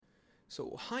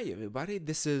So, hi everybody,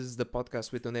 this is the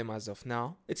podcast with no name as of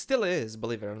now. It still is,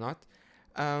 believe it or not.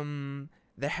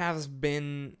 There has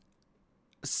been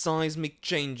seismic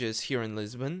changes here in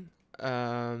Lisbon.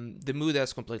 The mood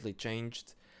has completely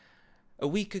changed. A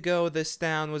week ago, this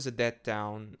town was a dead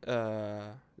town.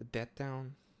 A dead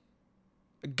town?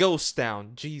 A ghost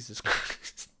town, Jesus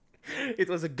Christ. It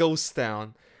was a ghost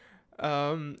town.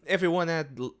 Everyone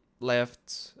had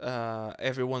left.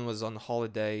 Everyone was on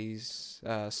holidays,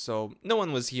 so no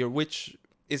one was here, which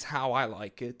is how I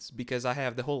like it because I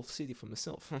have the whole city for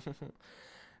myself.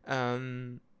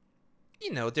 um,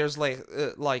 there's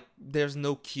there's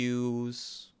no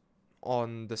queues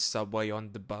on the subway,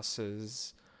 on the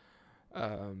buses,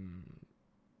 um,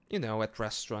 at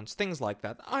restaurants, things like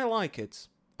that. I like it.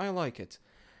 I like it.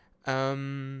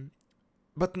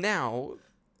 But now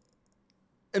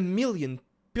a million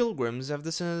pilgrims have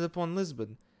descended upon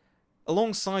Lisbon,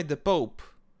 alongside the Pope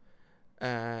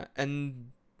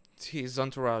and his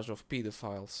entourage of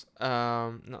pedophiles.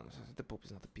 No, the Pope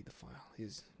is not a pedophile.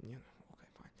 He's, okay,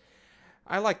 fine.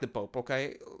 I like the Pope,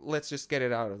 okay? Let's just get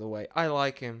it out of the way. I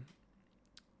like him.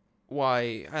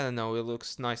 Why? I don't know. He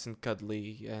looks nice and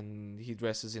cuddly, and he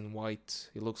dresses in white.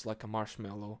 He looks like a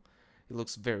marshmallow. He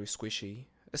looks very squishy,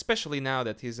 especially now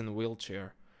that he's in a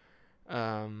wheelchair.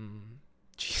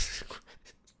 Jesus Christ.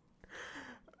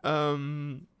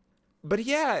 But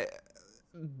yeah,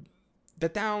 the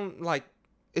town, like,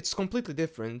 it's completely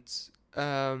different.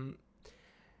 And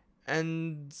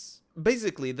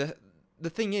basically, the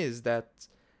thing is that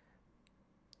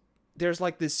there's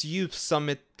like this youth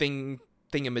summit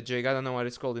thingamajig. I don't know what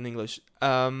it's called in English.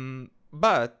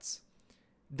 But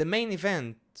the main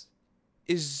event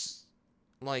is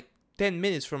like 10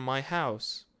 minutes from my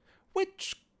house,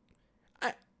 which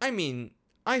I mean,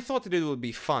 I thought that it would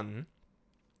be fun,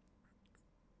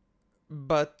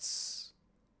 but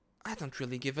I don't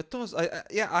really give a toss.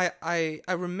 I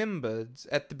remembered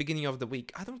at the beginning of the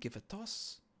week. I don't give a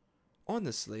toss,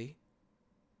 honestly.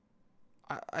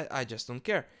 I just don't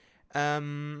care.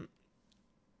 And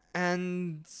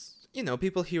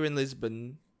people here in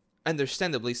Lisbon,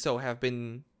 understandably so, have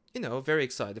been very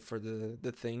excited for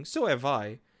the thing. So have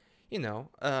I.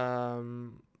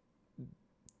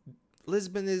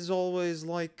 Lisbon is always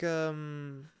like I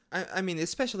mean,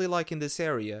 especially like in this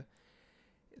area,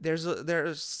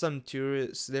 there's some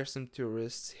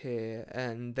tourists here,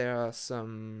 and there are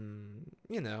some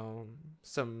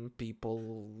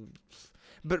people,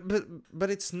 but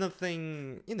it's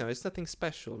nothing, it's nothing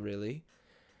special really.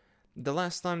 The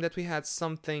last time that we had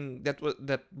something that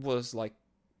was like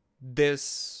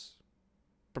this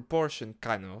proportion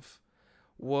kind of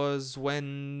was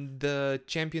when the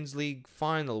Champions League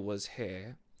final was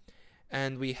here,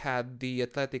 and we had the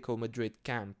Atletico Madrid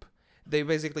camp. They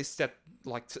basically set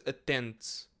like a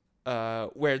tent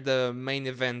where the main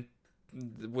event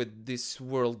with this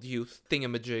World Youth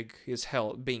thingamajig is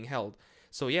being held.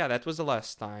 So yeah, that was the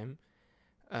last time.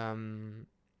 And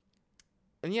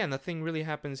yeah, nothing really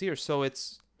happens here, so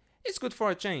it's good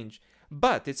for a change.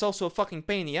 But it's also a fucking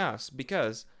pain in the ass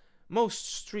because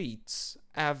most streets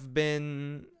have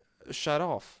been shut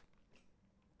off.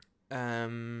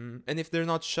 And if they're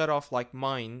not shut off like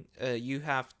mine, you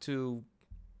have to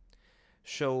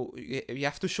show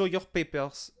your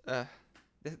papers.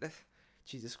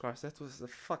 Jesus Christ, that was a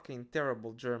fucking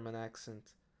terrible German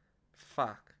accent.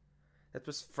 Fuck, that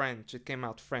was French. It came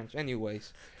out French.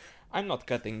 Anyways, I'm not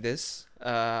cutting this.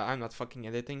 I'm not fucking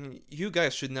editing. You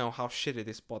guys should know how shitty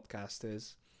this podcast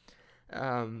is.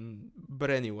 But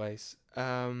anyways,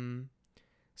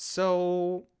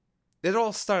 so it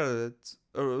all started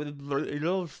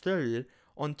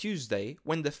on Tuesday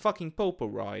when the fucking Pope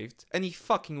arrived and he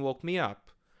fucking woke me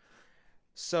up.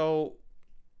 So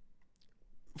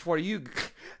for you,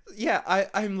 yeah,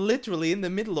 I'm literally in the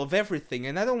middle of everything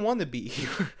and I don't want to be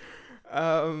here.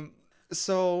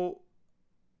 So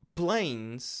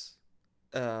planes,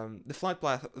 the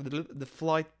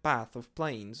flight path of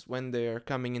planes when they're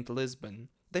coming into Lisbon,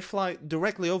 they fly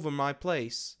directly over my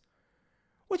place,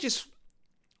 which is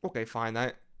okay. Fine,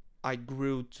 I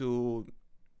grew to,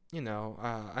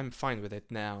 I'm fine with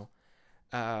it now,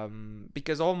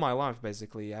 because all my life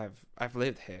basically I've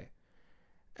lived here,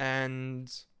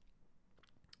 and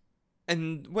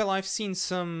well, I've seen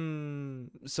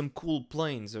some cool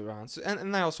planes around, so,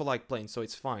 and I also like planes, so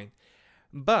it's fine,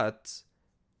 but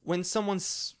when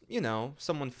someone's,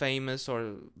 someone famous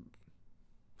or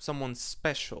someone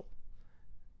special,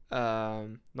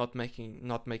 not making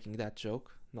that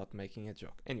joke, not making a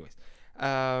joke. Anyways,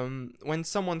 when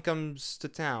someone comes to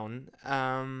town,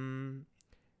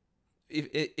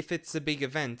 if it's a big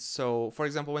event. So, for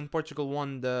example, when Portugal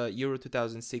won the Euro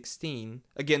 2016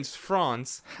 against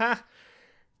France,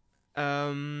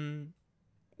 when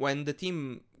the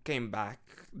team came back,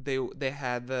 they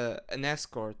had an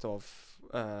escort of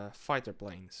fighter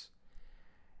planes,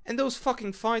 and those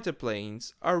fucking fighter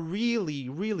planes are really,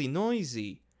 really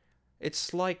noisy.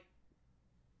 It's like,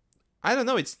 I don't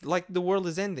know. It's like the world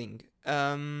is ending.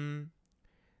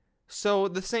 So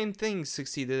the same thing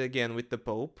succeeded again with the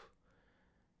Pope.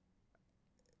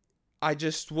 I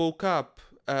just woke up.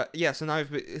 Yes,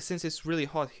 and since it's really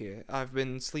hot here, I've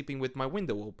been sleeping with my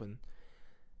window open.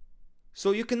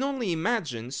 So you can only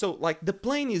imagine. So like the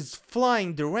plane is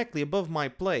flying directly above my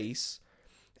place,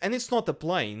 and it's not a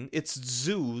plane. It's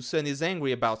Zeus, and is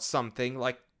angry about something.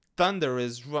 Like thunder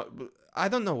is. I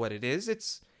don't know what it is.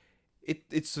 It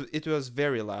was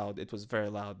very loud. It was very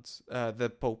loud. The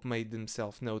Pope made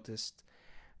himself noticed.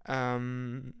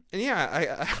 And yeah,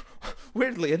 I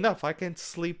weirdly enough, I can't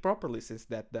sleep properly since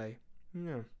that day.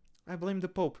 Yeah, I blame the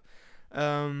Pope.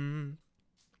 But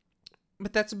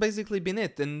that's basically been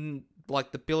it. And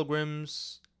like the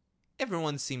Pilgrims,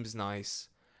 everyone seems nice.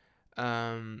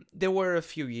 There were a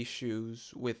few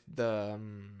issues with the.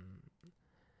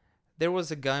 There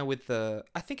was a guy with a.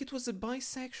 I think it was a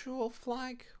bisexual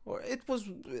flag, or it was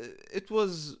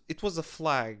a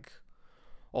flag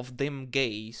of them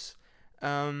gays.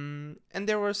 And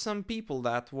there were some people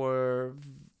that were,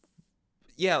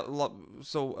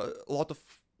 so a lot of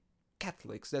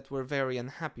Catholics that were very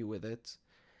unhappy with it.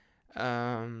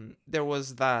 There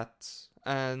was that,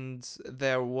 and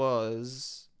there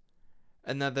was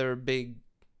another big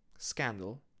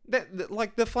scandal.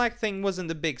 Like the flag thing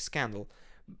wasn't a big scandal.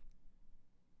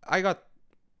 I got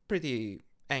pretty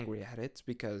angry at it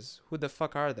because who the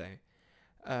fuck are they?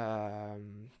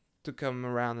 To come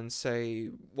around and say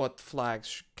what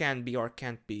flags can be or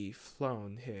can't be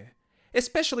flown here.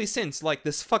 Especially since, like,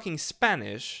 this fucking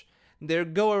Spanish, they're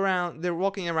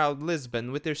walking around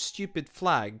Lisbon with their stupid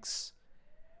flags.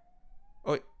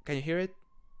 Oh, can you hear it?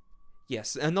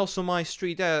 Yes, and also my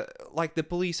street, like, the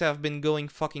police have been going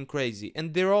fucking crazy.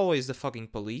 And they're always the fucking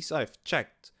police, I've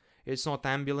checked. It's not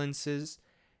ambulances.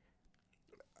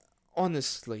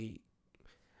 Honestly,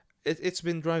 it's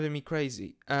been driving me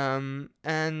crazy. And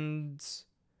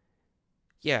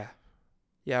yeah,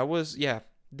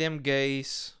 them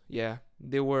gays. Yeah,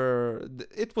 they were.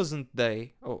 It wasn't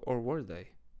they, or were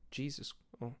they? Jesus,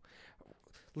 oh,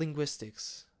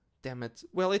 linguistics. Damn it.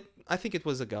 Well, I think it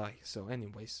was a guy. So,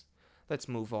 anyways, let's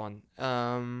move on.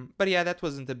 But yeah, that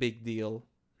wasn't a big deal.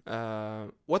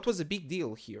 What was a big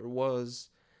deal here was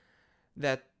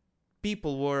that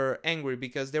people were angry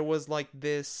because there was like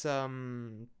this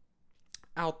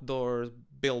outdoor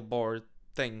billboard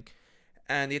thing,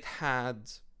 and it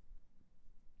had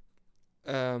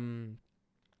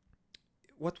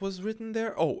what was written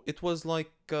there? Oh, it was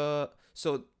like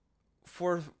so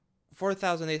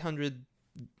 4,800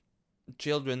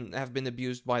 children have been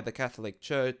abused by the Catholic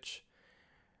Church.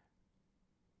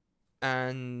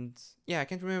 And yeah, I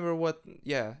can't remember what.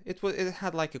 Yeah, it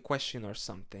had like a question or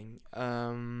something.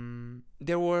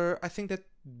 There were, I think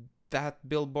that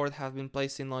billboard had been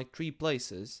placed in like 3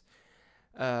 places,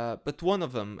 but one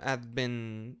of them had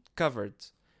been covered.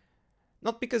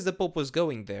 Not because the Pope was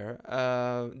going there.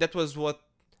 That was what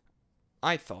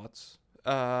I thought.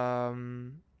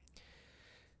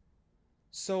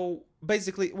 So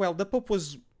basically, well, the Pope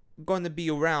was going to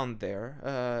be around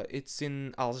there. It's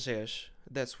in Algiers.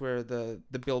 That's where the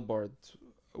billboard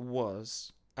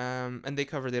was. And they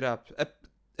covered it up.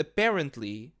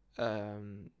 Apparently,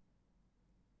 the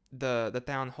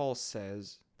town hall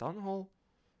says... Town hall?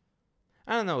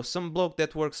 I don't know, some bloke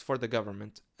that works for the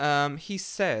government. He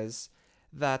says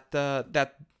that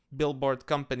that billboard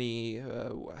company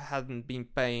hadn't been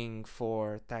paying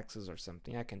for taxes or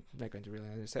something. I can't really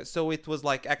understand. So it was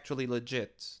like actually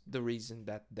legit, the reason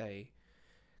that they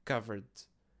covered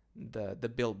the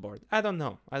billboard. I don't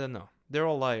know. They're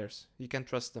all liars. You can't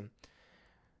trust them.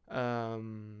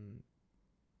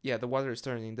 Yeah, the water is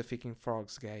turning, the fucking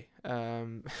frogs gay.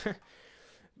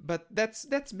 But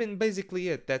that's been basically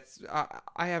it.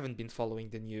 I haven't been following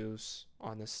the news,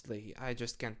 honestly. I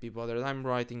just can't be bothered. I'm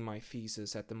writing my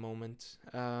thesis at the moment.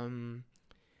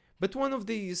 But one of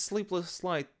these sleepless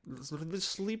nights,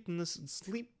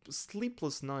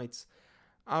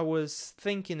 I was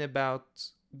thinking about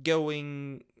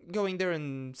going there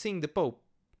and seeing the Pope.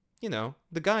 You know,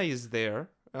 the guy is there.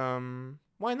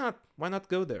 Why not? Why not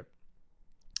go there?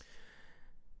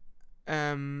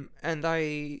 And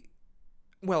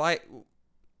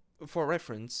for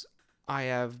reference, I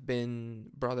have been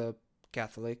brought up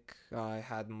Catholic. I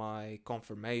had my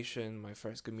confirmation, my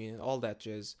first communion, all that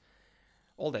jazz.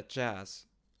 all that jazz.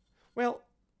 Well,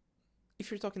 if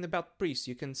you're talking about priests,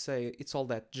 you can say it's all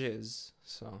that jizz.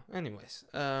 So, anyways,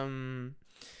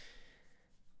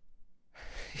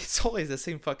 it's always the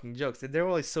same fucking jokes. They're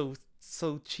always so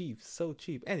cheap, so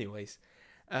cheap. Anyways,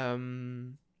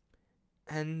 um,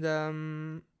 and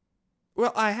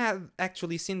well, I have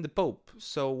actually seen the Pope,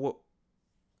 so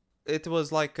it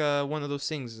was like one of those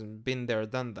things. Been there,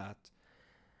 done that.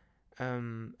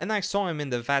 And I saw him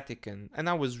in the Vatican, and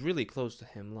I was really close to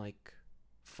him, like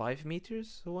 5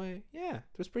 meters away. Yeah,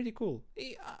 it was pretty cool.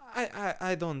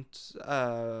 I don't.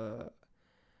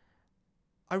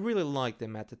 I really liked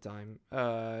him at the time.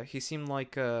 He seemed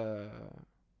like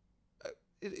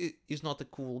he's not a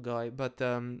cool guy, but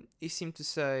he seemed to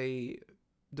say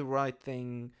the right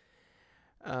thing.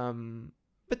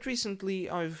 But recently,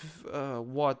 I've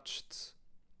watched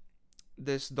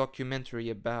this documentary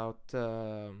about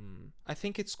I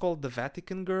think it's called The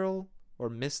Vatican Girl or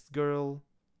Mist Girl,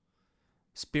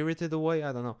 Spirited Away,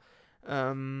 I don't know,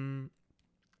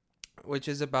 which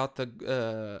is about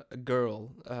a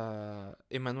girl,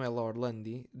 Emanuela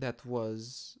Orlandi, that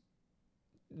was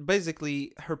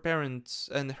basically her parents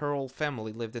and her whole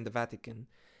family lived in the Vatican,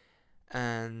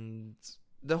 and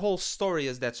the whole story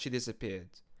is that she disappeared.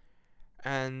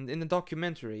 And in the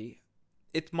documentary,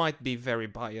 it might be very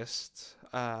biased.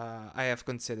 I have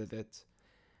considered it,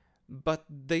 but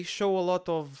they show a lot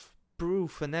of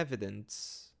proof and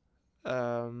evidence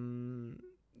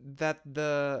that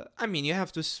I mean, you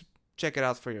have to check it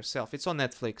out for yourself. It's on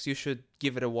Netflix. You should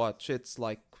give it a watch. It's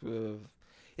like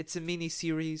it's a mini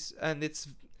series, and it's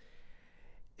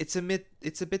a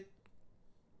bit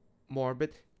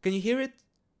morbid. Can you hear it?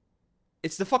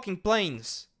 It's the fucking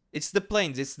planes. It's the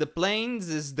planes. It's the planes.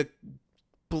 It's the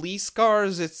police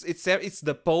cars. It's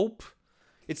the Pope.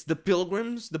 It's the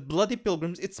Pilgrims. The bloody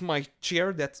Pilgrims. It's my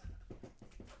chair that.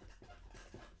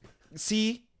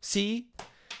 See.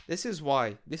 This is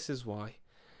why.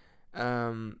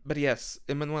 But yes,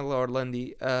 Emanuela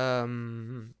Orlandi.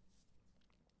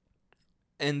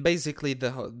 And basically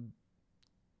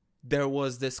there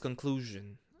was this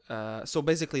conclusion. So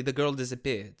basically, the girl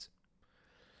disappeared.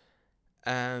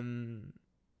 And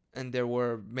there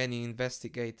were many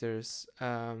investigators.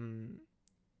 And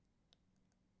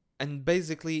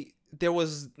basically, there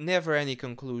was never any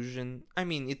conclusion. I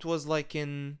mean, it was like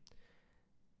in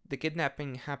the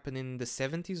kidnapping happened in the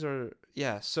 70s, or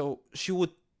yeah, so she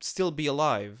would still be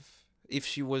alive if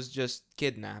she was just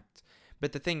kidnapped.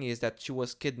 But the thing is that she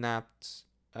was kidnapped.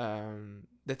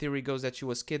 The theory goes that she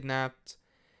was kidnapped,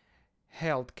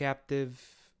 held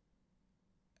captive,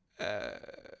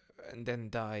 and then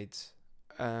died.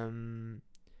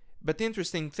 But the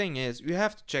interesting thing is, you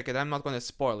have to check it. I'm not going to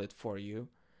spoil it for you.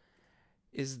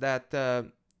 Is that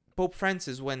Pope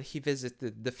Francis, when he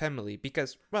visited the family,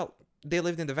 because, well, they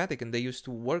lived in the Vatican, they used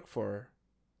to work for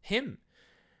him.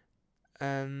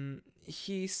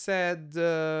 He said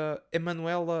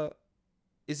Emanuela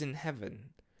is in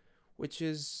heaven, which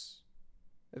is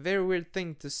a very weird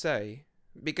thing to say,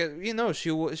 because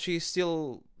she's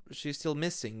still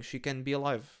missing. She can be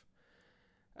alive.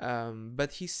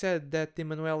 But he said that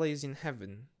Emanuela is in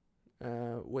heaven,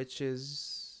 which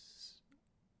is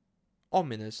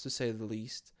ominous to say the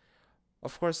least.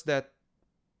 Of course, that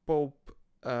Pope,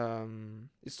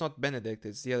 it's not Benedict,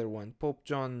 it's the other one, Pope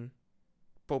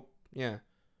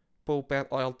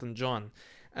Elton John.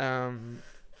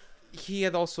 He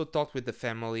had also talked with the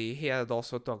family. He had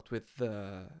also talked with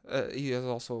he had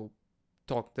also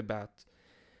talked about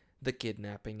the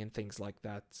kidnapping and things like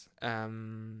that.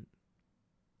 And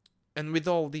with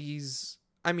all these,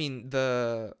 I mean,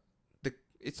 the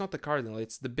it's not the cardinal,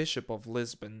 it's the Bishop of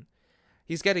Lisbon.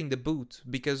 He's getting the boot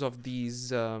because of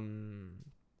these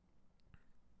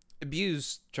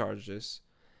abuse charges.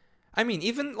 I mean,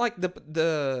 even like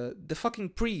the fucking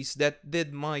priest that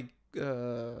did my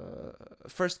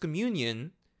first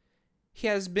communion, he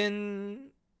has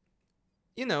been,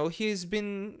 he's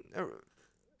been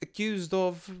accused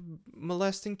of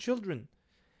molesting children.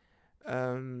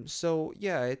 So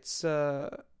yeah, it's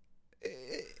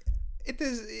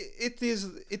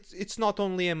not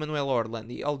only Emanuela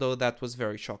Orlandi, although that was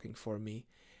very shocking for me.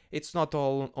 It's not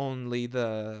only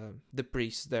the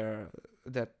priests there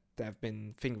that have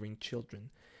been fingering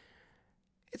children.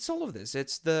 It's all of this.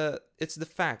 It's the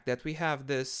fact that we have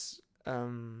this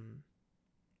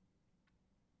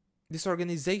this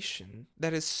organization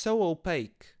that is so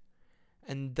opaque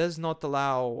and does not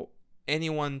allow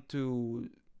anyone to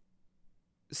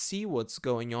see what's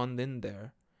going on in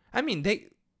there. I mean,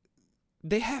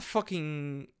 they have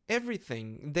fucking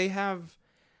everything. They have.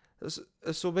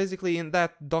 So basically, in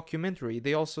that documentary,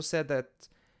 they also said that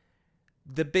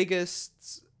the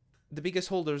biggest the biggest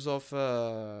holders of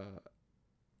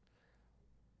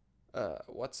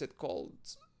what's it called,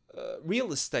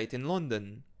 real estate in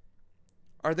London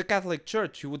are the Catholic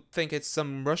Church. You would think it's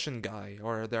some Russian guy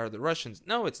or they're the Russians.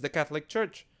 No, it's the Catholic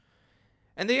Church,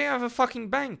 and they have a fucking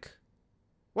bank.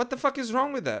 What the fuck is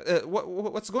wrong with that?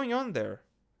 What's going on there?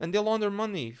 And they'll launder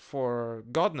money for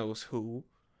God knows who.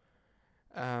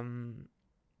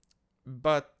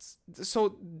 But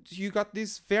so you got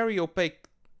this very opaque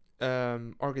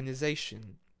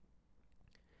organization,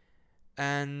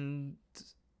 and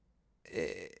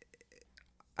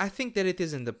I think that it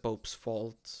isn't the Pope's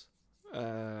fault.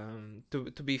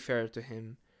 To be fair to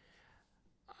him,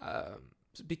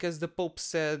 because the Pope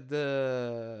said,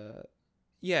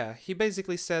 yeah, he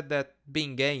basically said that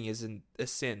being gay isn't a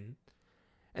sin,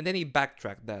 and then he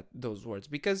backtracked those words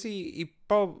because he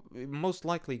most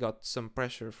likely got some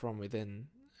pressure from within.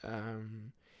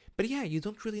 But yeah, you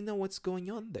don't really know what's going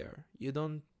on there. You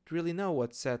don't really know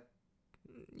what's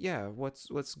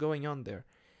going on there,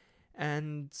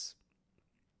 and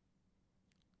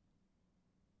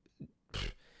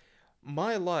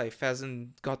my life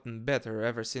hasn't gotten better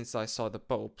ever since I saw the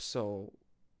Pope. So,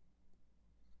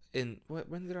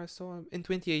 when did I saw him? In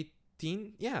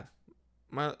 2018? Yeah.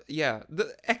 The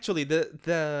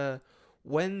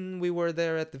when we were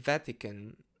there at the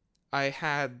Vatican, I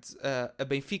had a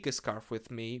Benfica scarf with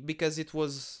me because it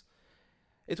was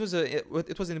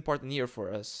an important year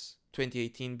for us,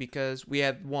 2018, because we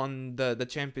had won the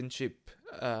championship,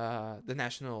 the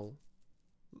national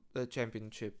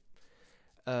championship,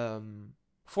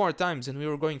 4 times, and we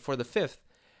were going for the 5th.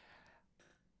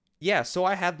 Yeah, so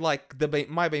I had like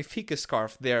my Benfica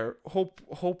scarf there,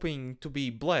 hoping to be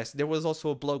blessed. There was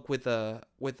also a bloke with a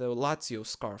Lazio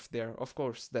scarf there. Of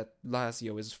course, that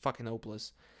Lazio is fucking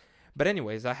hopeless. But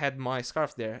anyways, I had my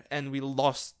scarf there, and we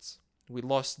lost. We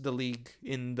lost the league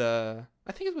in I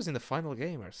think it was in the final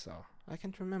game or so. I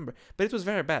can't remember, but it was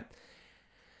very bad.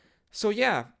 So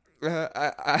yeah,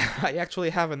 I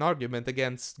actually have an argument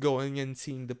against going and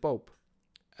seeing the Pope.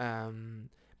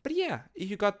 But yeah,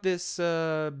 you got this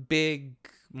big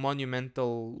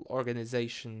monumental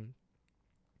organization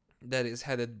that is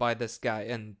headed by this guy,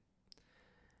 and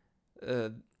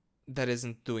that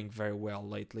isn't doing very well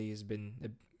lately. He's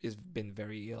been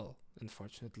very ill,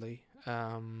 unfortunately.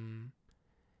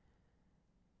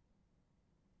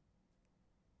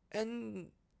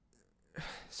 And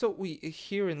so we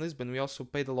here in Lisbon, we also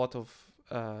paid a lot of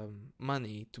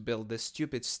money to build this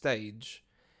stupid stage.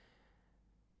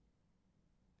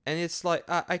 And it's like,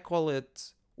 I call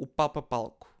it o Papa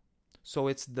Palco. So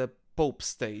it's the Pope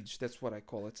stage. That's what I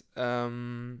call it.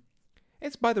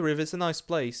 It's by the river. It's a nice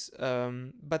place.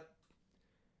 But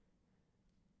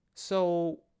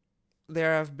so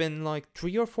there have been like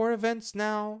 3 or 4 events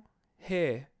now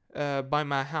here by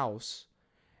my house.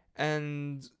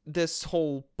 And this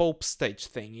whole Pope stage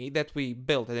thingy that we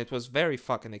built, and it was very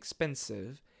fucking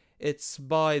expensive. It's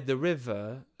by the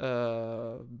river,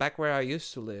 back where I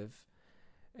used to live.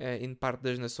 In Parque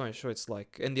das Nações, so it's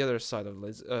like on the other side of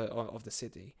the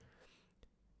city,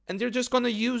 and they're just gonna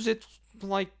use it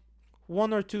like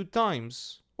 1 or 2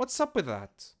 times. What's up with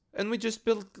that? And we just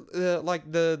built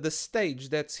like the stage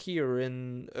that's here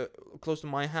in close to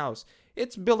my house.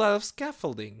 It's built out of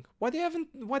scaffolding. Why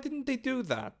didn't they do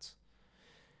that?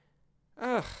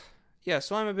 Ugh. Yeah,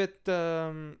 so I'm a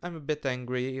bit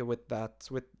angry with that,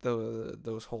 with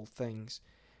those whole things.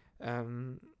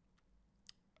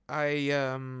 I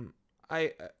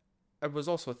was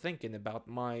also thinking about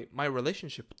my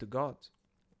relationship to God.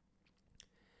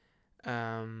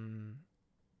 And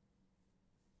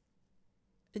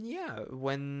yeah,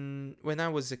 when I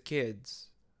was a kid,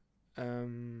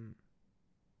 when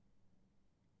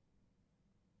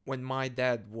my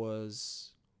dad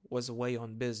was away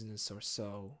on business or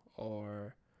so,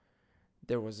 or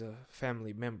there was a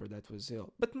family member that was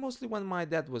ill, but mostly when my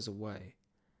dad was away,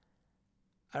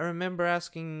 I remember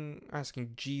asking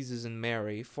Jesus and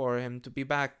Mary for him to be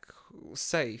back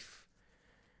safe.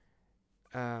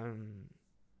 And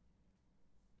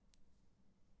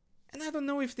I don't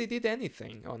know if they did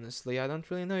anything, honestly. I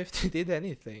don't really know if they did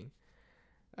anything.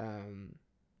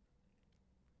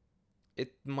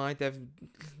 It might have...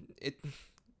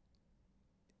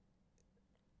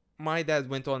 My dad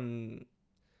went on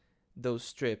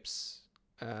those trips.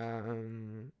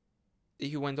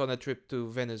 He went on a trip to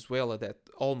Venezuela that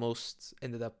almost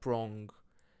ended up wrong.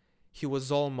 He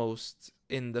was almost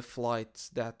in the flight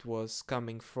that was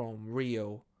coming from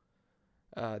Rio.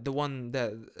 The one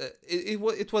that...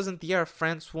 it wasn't the Air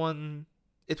France one.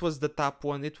 It was the TAP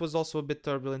one. It was also a bit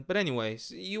turbulent. But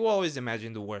anyways, you always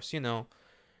imagine the worst, you know.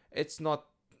 It's not...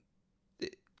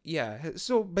 yeah,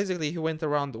 so basically he went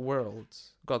around the world.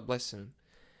 God bless him.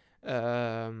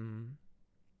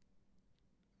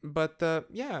 But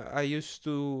yeah, I used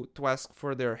to ask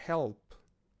for their help,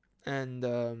 and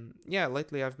yeah,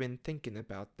 lately I've been thinking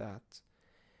about that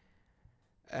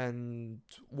and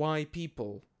why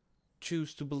people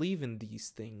choose to believe in these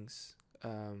things.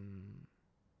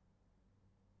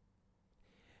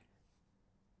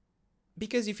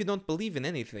 Because if you don't believe in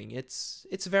anything, it's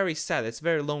very sad. It's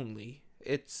very lonely.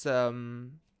 It's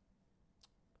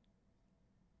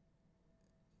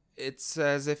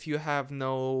as if you have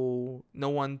no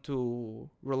one to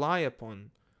rely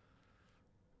upon,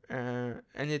 and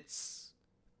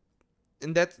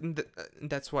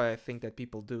that's why I think that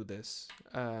people do this,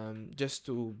 just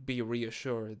to be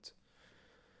reassured.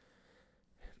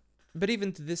 But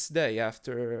even to this day,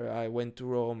 after I went to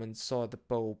Rome and saw the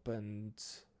Pope, and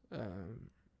um,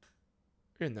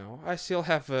 I still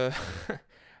have a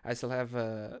I still have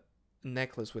a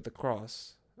necklace with a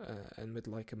cross, and with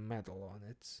like a medal on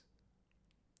it.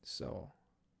 So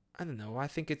I don't know. I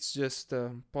think it's just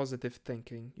positive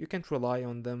thinking. You can't rely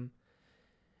on them,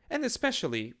 and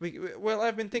especially well,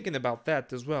 I've been thinking about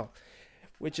that as well,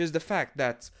 which is the fact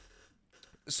that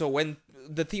so when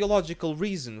the theological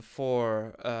reason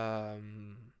for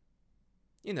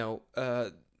you know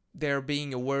there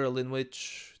being a world in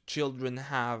which children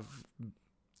have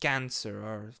cancer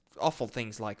or awful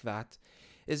things like that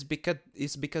is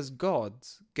because God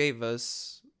gave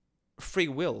us free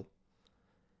will.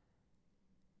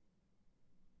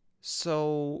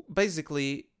 So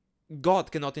basically,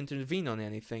 God cannot intervene on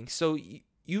anything. So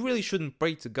you really shouldn't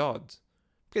pray to God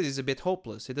because he's a bit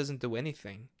hopeless. He doesn't do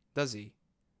anything, does he?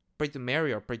 Pray to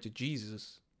Mary or pray to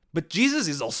Jesus. But Jesus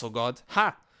is also God.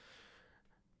 Ha!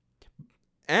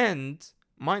 And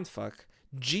mindfuck,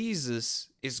 Jesus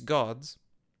is God,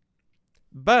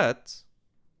 but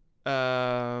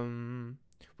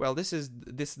well, this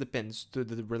depends to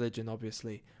the religion,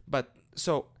 obviously. But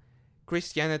so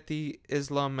Christianity,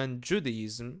 Islam, and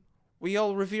Judaism, we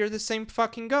all revere the same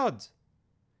fucking God.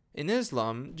 In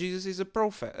Islam, Jesus is a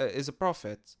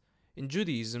prophet. In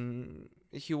Judaism,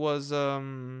 he was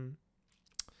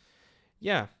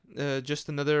just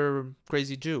another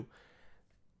crazy Jew.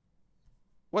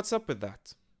 What's up with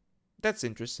that? That's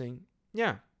interesting.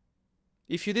 Yeah.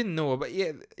 If you didn't know about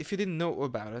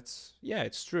it, yeah,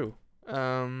 it's true.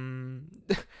 Um,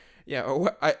 yeah,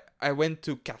 I went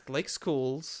to Catholic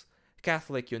schools,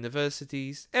 Catholic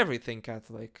universities, everything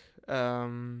Catholic.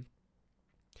 But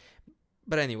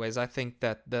anyways, I think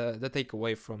that the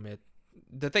takeaway from it,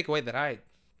 the takeaway that I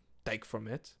take from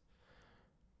it,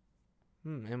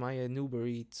 am I an Uber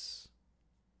Eats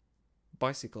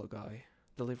bicycle guy,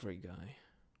 delivery guy?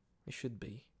 I should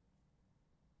be.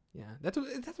 Yeah, that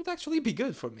would actually be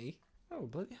good for me. Oh,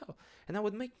 bloody hell. And I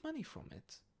would make money from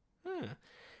it. Huh.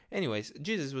 Anyways,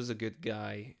 Jesus was a good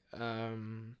guy.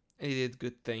 And he did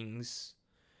good things.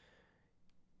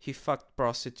 He fucked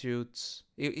prostitutes.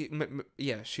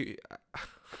 Yeah,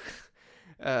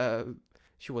 uh,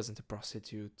 she wasn't a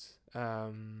prostitute.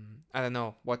 I don't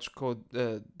know. Watch code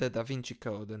the Da Vinci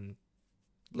Code, and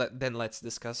then let's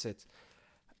discuss it.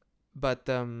 But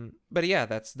yeah,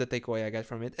 that's the takeaway I get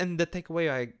from it, and the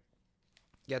takeaway I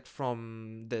get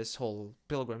from this whole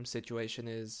pilgrim situation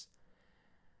is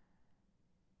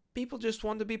people just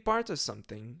want to be part of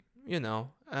something,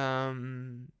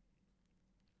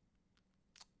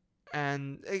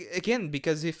 and again,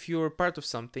 because if you're part of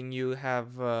something, you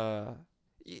have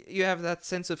that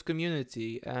sense of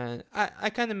community, and I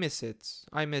kind of miss it.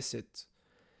 I miss it.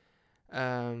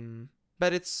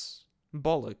 But it's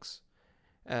bollocks.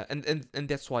 And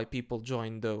that's why people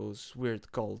join those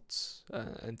weird cults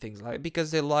and things like,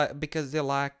 because they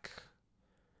lack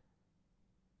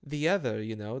the other,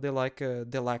 they lack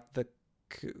the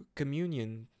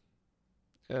communion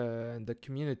and the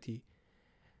community.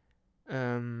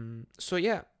 So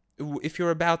yeah, if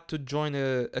you're about to join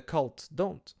a cult,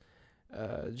 don't.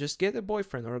 Just get a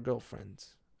boyfriend or a girlfriend.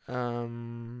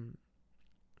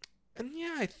 And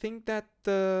yeah, I think that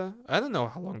I don't know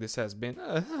how long this has been.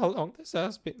 How long this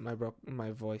has been?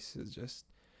 My voice is just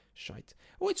shite.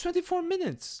 Oh, it's 24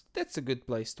 minutes. That's a good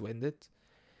place to end it.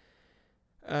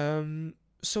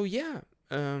 So yeah,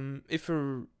 if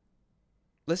you're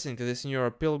listening to this and you're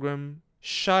a pilgrim,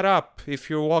 shut up. If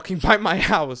you're walking by my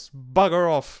house,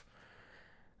 bugger off.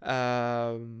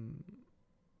 But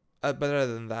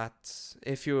other than that,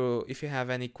 if you have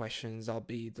any questions, I'll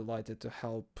be delighted to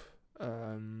help.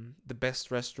 The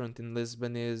best restaurant in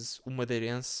Lisbon is O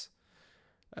Madeirense.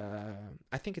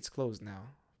 I think it's closed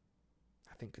now.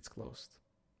 I think it's closed.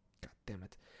 God damn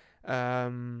it.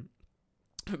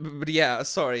 But yeah,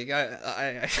 sorry,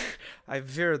 I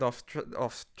veered off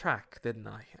track, didn't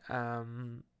I?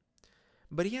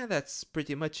 But yeah, that's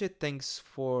pretty much it. Thanks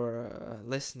for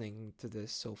listening to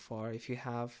this so far, if you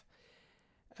have.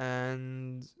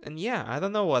 And yeah, I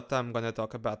don't know what I'm gonna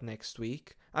talk about next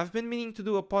week. I've been meaning to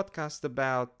do a podcast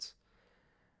about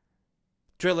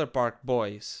Trailer Park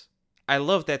Boys. I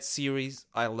love that series.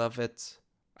 I love it.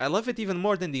 I love it even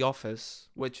more than The Office,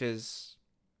 which is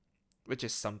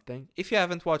something. If you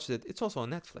haven't watched it, it's also on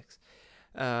Netflix.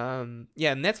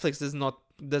 Yeah, Netflix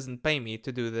doesn't pay me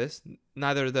to do this.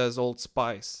 Neither does Old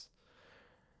Spice.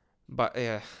 But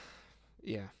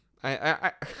yeah.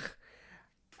 I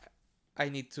I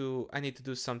need to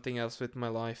do something else with my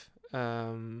life,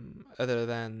 other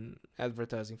than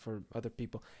advertising for other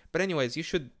people. But anyways, you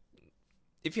should,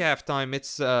 if you have time.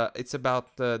 It's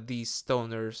about these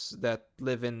stoners that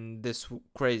live in this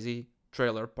crazy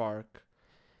trailer park,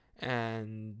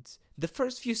 and the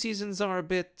first few seasons are a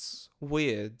bit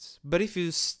weird, but if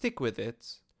you stick with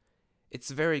it, it's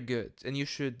very good, and you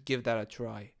should give that a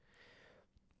try.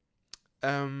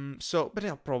 But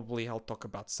I'll talk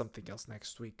about something else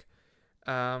next week.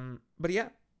 But yeah,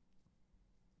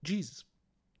 Jesus.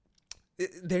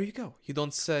 There you go. You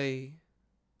don't say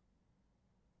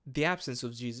the absence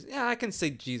of Jesus. Yeah, I can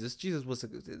say Jesus. Jesus was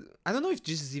I don't know if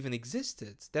Jesus even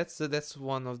existed. That's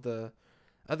one of the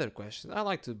other questions. I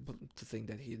like to think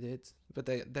that he did, but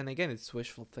then again, it's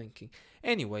wishful thinking.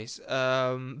 Anyways,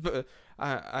 but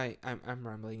I'm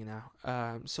rambling now.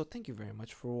 So thank you very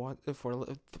much for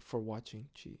watching.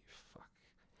 Gee, fuck.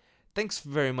 Thanks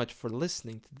very much for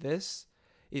listening to this,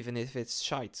 even if it's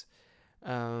shite.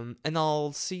 And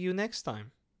I'll see you next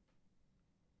time.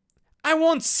 I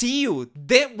won't see you.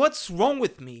 What's wrong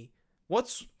with me?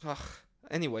 What's? Ugh.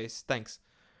 Anyways, thanks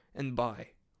and bye.